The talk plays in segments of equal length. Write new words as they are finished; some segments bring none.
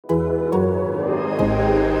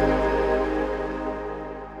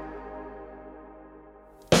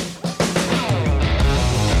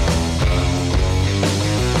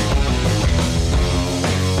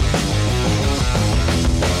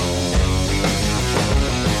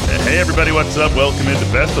Hey everybody, what's up? Welcome into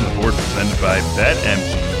Best on the Board presented by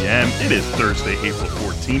BetMGM. It is Thursday, April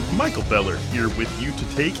 14th. Michael Beller here with you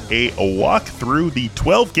to take a walk through the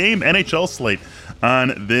 12-game NHL slate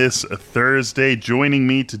on this Thursday. Joining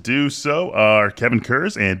me to do so are Kevin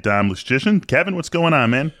Kurz and Dom Luszczyszyn. Kevin, what's going on,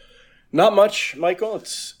 man? Not much, Michael.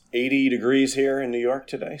 It's 80 degrees here in New York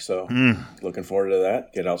today, so looking forward to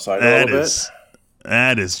that. Get outside a little bit.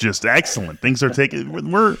 That is just excellent. Things are taking...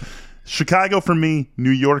 We're Chicago for me, New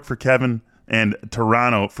York for Kevin, and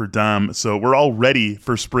Toronto for Dom. So we're all ready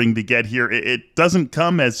for spring to get here. It doesn't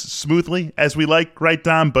come as smoothly as we like, right,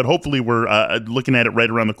 Dom? But hopefully we're looking at it right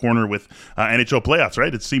around the corner with NHL playoffs,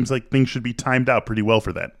 right? It seems like things should be timed out pretty well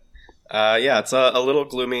for that. Yeah, it's a little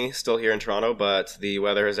gloomy still here in Toronto, but the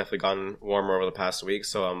weather has definitely gotten warmer over the past week,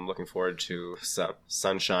 so I'm looking forward to some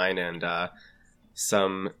sunshine and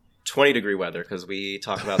some 20-degree weather, because we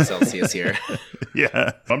talk about Celsius here.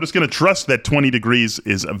 Yeah, I'm just going to trust that 20 degrees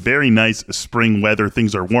is a very nice spring weather.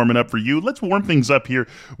 Things are warming up for you. Let's warm things up here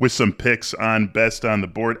with some picks on Best on the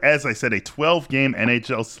Board. As I said, a 12-game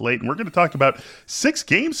NHL slate, and we're going to talk about 6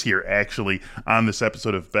 games here, actually, on this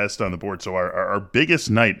episode of Best on the Board. So our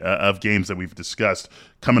biggest night of games that we've discussed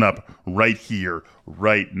coming up right here,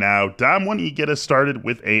 right now. Dom, why don't you get us started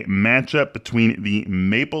with a matchup between the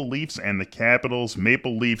Maple Leafs and the Capitals?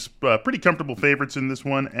 Maple Leafs, pretty comfortable favorites in this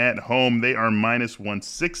one at home. They are minus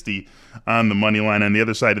 160 on the money line. On the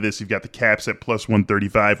other side of this, you've got the Caps at plus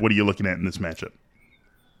 135. What are you looking at in this matchup?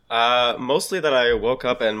 Mostly that I woke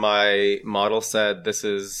up and my model said this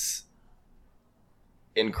is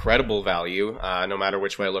incredible value, no matter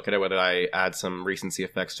which way I look at it, whether I add some recency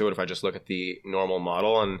effects to it, if I just look at the normal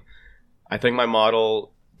model. And I think my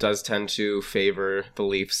model does tend to favor the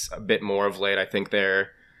Leafs a bit more of late. I think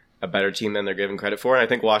they're a better team than they're given credit for. And I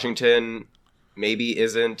think Washington maybe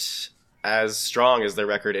isn't as strong as their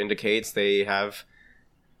record indicates. They have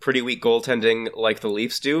pretty weak goaltending like the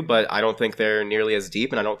Leafs do, but I don't think they're nearly as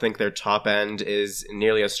deep, and I don't think their top end is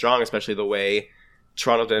nearly as strong, especially the way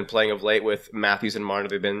Toronto's been playing of late with Matthews and Marner.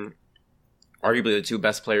 They've been arguably the 2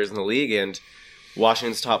 best players in the league, and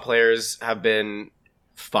Washington's top players have been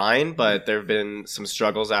fine, but there have been some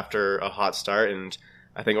struggles after a hot start, and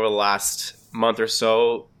I think over the last month or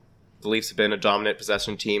so, the Leafs have been a dominant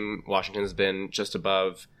possession team. Washington's been just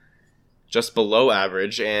below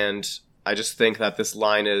average, and I just think that this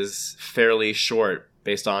line is fairly short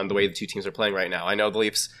based on the way the two teams are playing right now. I know the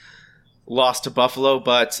Leafs lost to Buffalo,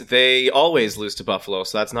 but they always lose to Buffalo,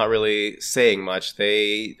 so that's not really saying much.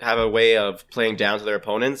 They have a way of playing down to their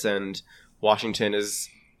opponents, and Washington is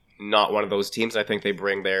not one of those teams. I think they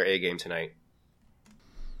bring their A game tonight.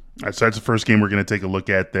 All right, so that's the first game we're going to take a look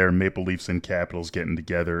at there. Maple Leafs and Capitals getting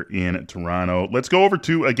together in Toronto. Let's go over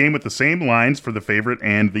to a game with the same lines for the favorite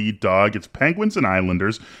and the dog. It's Penguins and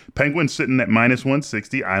Islanders. Penguins sitting at minus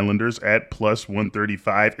 160, Islanders at plus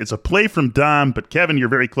 135. It's a play from Dom, but Kevin, you're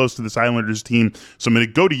very close to this Islanders team, so I'm going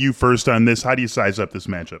to go to you first on this. How do you size up this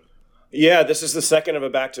matchup? Yeah, this is the second of a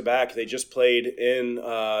back-to-back. They just played on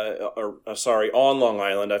Long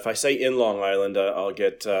Island. If I say in Long Island, I'll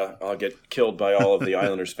get killed by all of the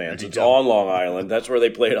Islanders fans. It's on Long Island. That's where they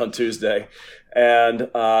played on Tuesday, and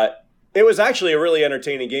it was actually a really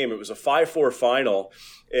entertaining game. It was a 5-4 final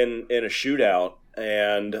in a shootout,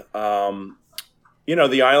 and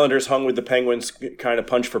the Islanders hung with the Penguins kind of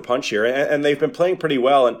punch for punch here, and they've been playing pretty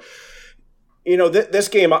well. And this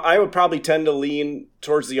game, I would probably tend to lean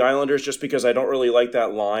towards the Islanders just because I don't really like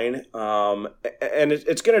that line. And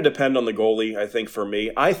it's going to depend on the goalie, I think, for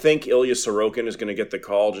me. I think Ilya Sorokin is going to get the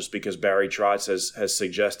call just because Barry Trotz has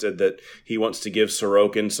suggested that he wants to give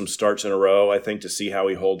Sorokin some starts in a row, I think, to see how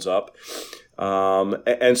he holds up.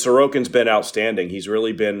 And Sorokin's been outstanding. He's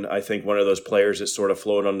really been, I think, one of those players that sort of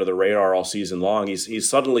floated under the radar all season long. He's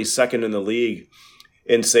suddenly second in the league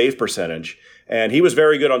in save percentage. And he was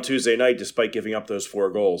very good on Tuesday night despite giving up those 4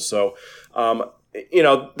 goals. So,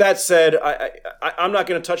 that said, I'm not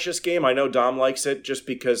going to touch this game. I know Dom likes it just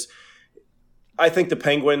because I think the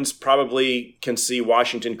Penguins probably can see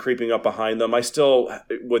Washington creeping up behind them. I still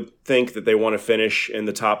would think that they want to finish in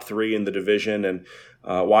the top 3 in the division, and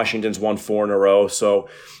Washington's won 4 in a row. So,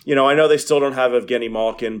 I know they still don't have Evgeny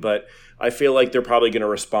Malkin, but I feel like they're probably going to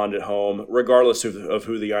respond at home, regardless of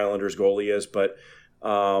who the Islanders goalie is. But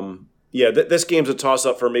this game's a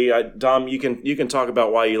toss-up for me. Dom, you can talk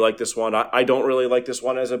about why you like this one. I don't really like this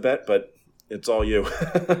one as a bet, but it's all you.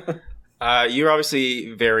 You're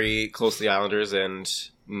obviously very close to the Islanders and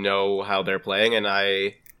know how they're playing, and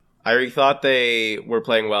I thought they were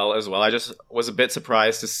playing well as well. I just was a bit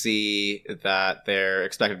surprised to see that their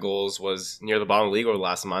expected goals was near the bottom of the league over the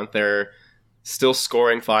last month. They're still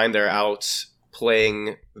scoring fine. They're out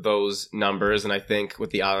playing those numbers. And I think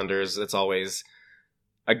with the Islanders, it's always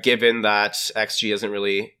a given that XG doesn't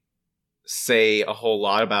really say a whole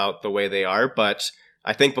lot about the way they are. But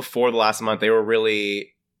I think before the last month, they were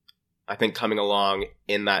really, I think, coming along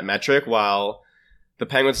in that metric, while the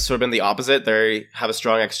Penguins have sort of been the opposite. They have a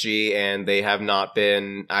strong XG and they have not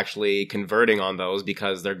been actually converting on those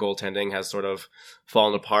because their goaltending has sort of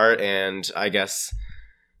fallen apart. And I guess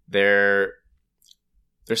their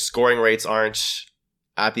scoring rates aren't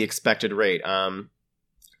at the expected rate.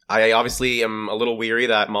 I obviously am a little weary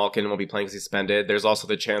that Malkin will be playing suspended. There's also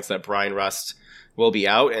the chance that Brian Rust will be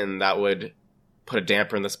out, and that would put a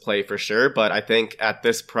damper in this play for sure. But I think at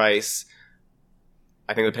this price,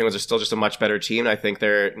 I think the Penguins are still just a much better team. I think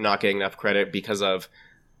they're not getting enough credit because of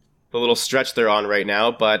the little stretch they're on right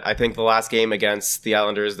now. But I think the last game against the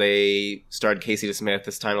Islanders, they started Casey DeSmith.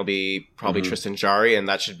 This time it'll be probably Tristan Jarry, and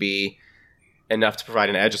that should be enough to provide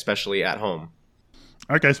an edge, especially at home.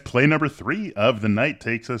 All right, guys, play number 3 of the night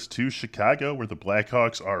takes us to Chicago, where the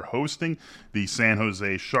Blackhawks are hosting the San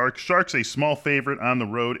Jose Sharks. Sharks a small favorite on the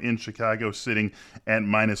road in Chicago, sitting at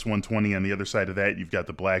minus 120. On the other side of that, you've got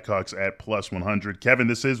the Blackhawks at plus 100. Kevin,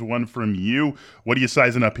 this is one from you. What are you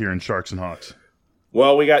sizing up here in Sharks and Hawks?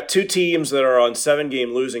 Well, we got two teams that are on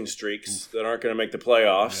 7-game losing streaks that aren't going to make the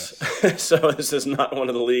playoffs. Yes. So this is not one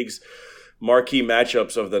of the league's marquee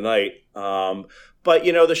matchups of the night. But,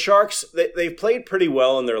 you know, the Sharks, they've played pretty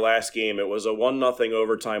well in their last game. It was a 1-0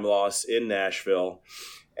 overtime loss in Nashville.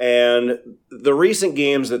 And the recent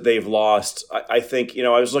games that they've lost, I think, you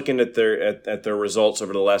know, I was looking at their results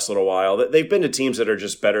over the last little while. They've been to teams that are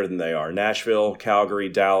just better than they are. Nashville, Calgary,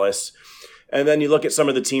 Dallas. And then you look at some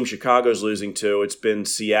of the teams Chicago's losing to. It's been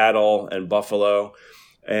Seattle and Buffalo.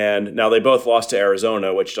 And now they both lost to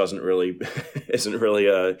Arizona, which isn't really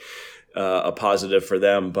a positive for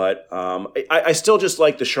them. But I still just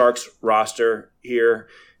like the Sharks roster here.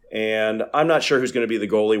 And I'm not sure who's going to be the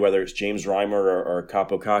goalie, whether it's James Reimer or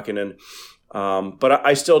Kaapo Kähkönen. But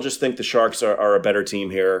I still just think the Sharks are a better team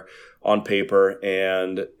here on paper.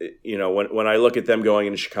 And, you know, when I look at them going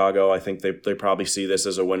into Chicago, I think they probably see this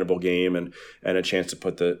as a winnable game and a chance to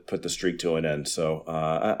put the streak to an end. So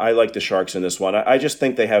I like the Sharks in this one. I just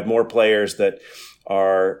think they have more players that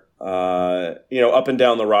are, up and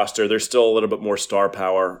down the roster. There's still a little bit more star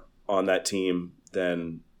power on that team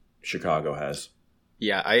than Chicago has.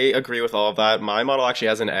 Yeah, I agree with all of that. My model actually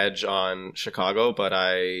has an edge on Chicago, but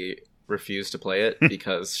I refuse to play it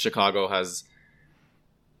because Chicago has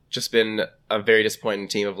just been a very disappointing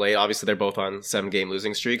team of late. Obviously, they're both on 7-game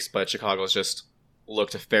losing streaks, but Chicago's just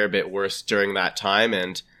looked a fair bit worse during that time.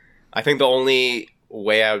 And I think the only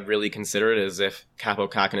way I would really consider it is if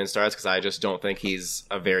Kaapo Kähkönen starts, because I just don't think he's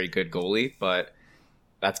a very good goalie. But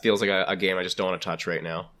that feels like a game I just don't want to touch right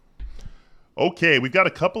now. Okay, we've got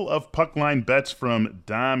a couple of puck line bets from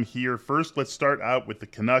Dom here. First, let's start out with the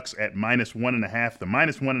Canucks at minus 1.5. The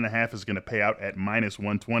minus 1.5 is going to pay out at minus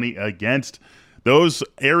 120 against those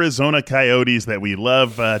Arizona Coyotes that we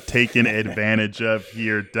love taking advantage of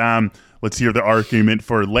here. Dom, let's hear the argument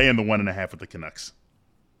for laying the 1.5 with the Canucks.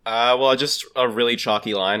 Well, just a really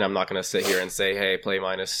chalky line. I'm not going to sit here and say, hey, play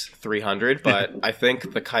minus 300, but I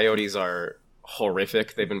think the Coyotes are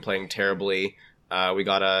horrific. They've been playing terribly. We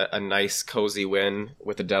got a nice, cozy win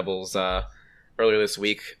with the Devils earlier this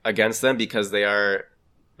week against them because they're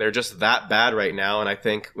just that bad right now. And I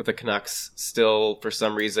think with the Canucks still, for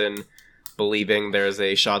some reason, believing there's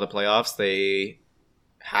a shot at the playoffs, they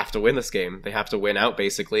have to win this game. They have to win out,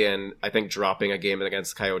 basically. And I think dropping a game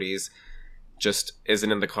against Coyotes just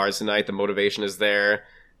isn't in the cards tonight. The motivation is there.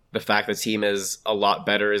 The fact the team is a lot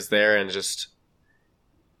better is there. And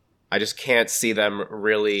I just can't see them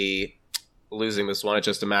really losing this one. It's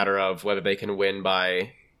just a matter of whether they can win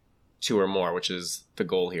by 2 or more, which is the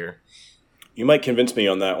goal here. You might convince me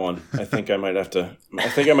on that one. I think I might have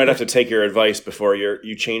to take your advice before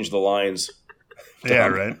you change the lines. Yeah,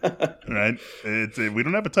 right. Right. We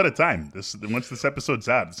don't have a ton of time. Once this episode's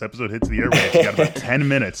out, this episode hits the airwaves. You got about 10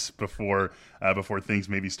 minutes before things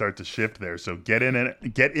maybe start to shift there. So get in on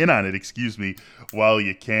it, while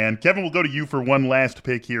you can. Kevin, we'll go to you for one last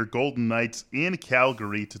pick here. Golden Knights in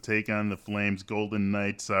Calgary to take on the Flames. Golden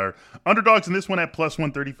Knights are underdogs in this one at plus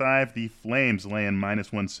 135. The Flames laying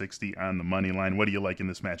minus 160 on the money line. What do you like in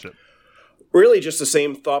this matchup? Really just the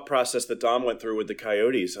same thought process that Dom went through with the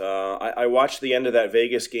Coyotes. I watched the end of that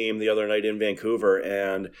Vegas game the other night in Vancouver,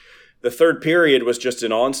 and the third period was just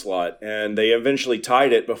an onslaught, and they eventually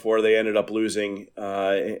tied it before they ended up losing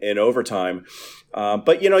in overtime.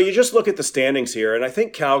 But, you just look at the standings here, and I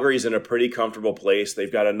think Calgary's in a pretty comfortable place.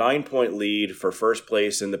 They've got a 9-point lead for first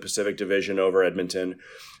place in the Pacific Division over Edmonton.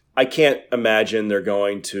 I can't imagine they're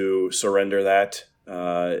going to surrender that.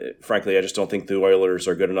 Frankly, I just don't think the Oilers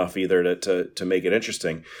are good enough either to make it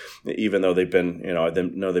interesting, even though they've been,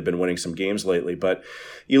 they've been winning some games lately. But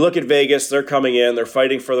you look at Vegas, they're coming in, they're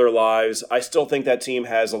fighting for their lives. I still think that team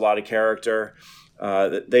has a lot of character.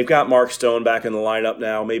 They've got Mark Stone back in the lineup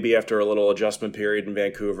now, maybe after a little adjustment period in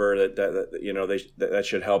Vancouver that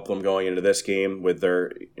should help them going into this game with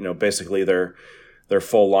their, basically their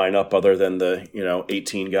full lineup other than the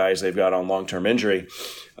 18 guys they've got on long-term injury.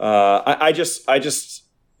 I just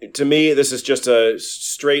to me, this is just a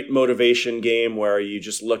straight motivation game where you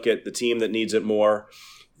just look at the team that needs it more.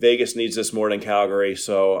 Vegas needs this more than Calgary,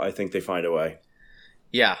 so I think they find a way.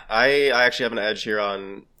 Yeah, I actually have an edge here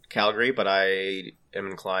on Calgary, but I am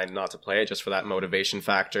inclined not to play it just for that motivation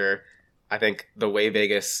factor. I think the way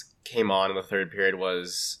Vegas came on in the third period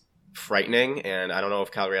was frightening, and I don't know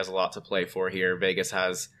if Calgary has a lot to play for here. Vegas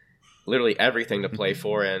has literally everything to play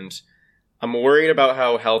for, and I'm worried about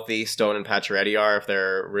how healthy Stone and Pacioretty are, if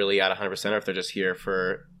they're really at 100% or if they're just here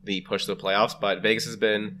for the push to the playoffs. But Vegas has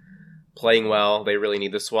been playing well. They really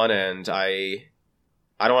need this one, and I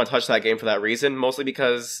don't want to touch that game for that reason, mostly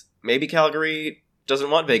because maybe Calgary doesn't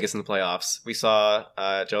want Vegas in the playoffs. We saw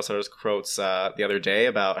Joe Sutter's quotes the other day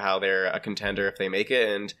about how they're a contender if they make it,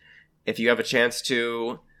 and if you have a chance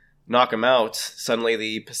to knock them out, suddenly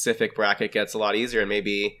the Pacific bracket gets a lot easier, and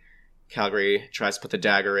maybe Calgary tries to put the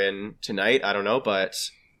dagger in tonight. I don't know, but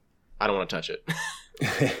I don't want to touch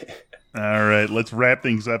it. All right, let's wrap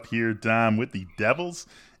things up here, Dom, with the Devils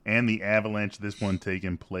and the Avalanche. This one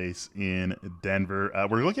taking place in Denver.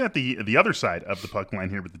 We're looking at the other side of the puck line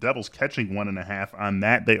here with the Devils catching 1.5 on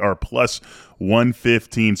that. They are plus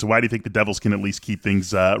 115. So why do you think the Devils can at least keep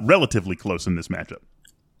things relatively close in this matchup?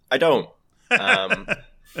 I don't. I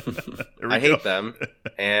hate them.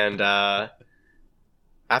 And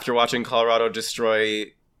after watching Colorado destroy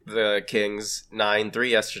the Kings 9-3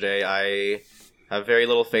 yesterday, I have very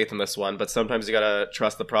little faith in this one. But sometimes you got to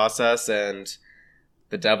trust the process, and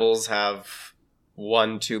the Devils have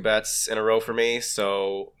won 2 bets in a row for me,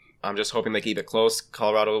 so I'm just hoping they keep it close.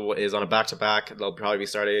 Colorado is on a back-to-back. They'll probably be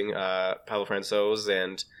starting Pavel Francouz,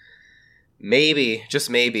 and maybe, just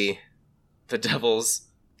maybe, the Devils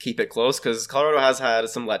keep it close, because Colorado has had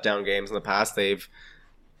some letdown games in the past. They've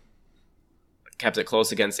kept it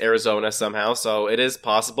close against Arizona somehow, so it is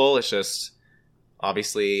possible. It's just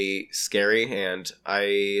obviously scary, and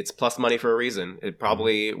it's plus money for a reason. It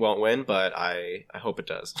probably won't win, but I hope it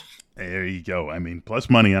does. There you go. I mean, plus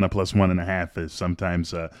money on a plus 1.5 is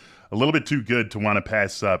sometimes a little bit too good to want to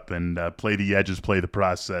pass up, and play the edges, play the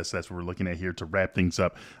process. That's what we're looking at here to wrap things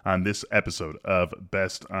up on this episode of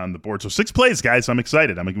Best on the Board. So 6 plays, guys. I'm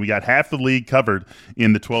excited. I mean, we got half the league covered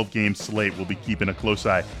in the 12-game slate. We'll be keeping a close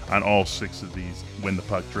eye on all 6 of these when the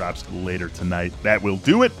puck drops later tonight. That will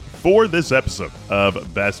do it for this episode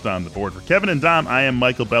of Best on the Board. For Kevin and Dom, I am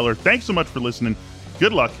Michael Beller. Thanks so much for listening.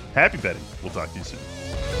 Good luck. Happy betting. We'll talk to you soon.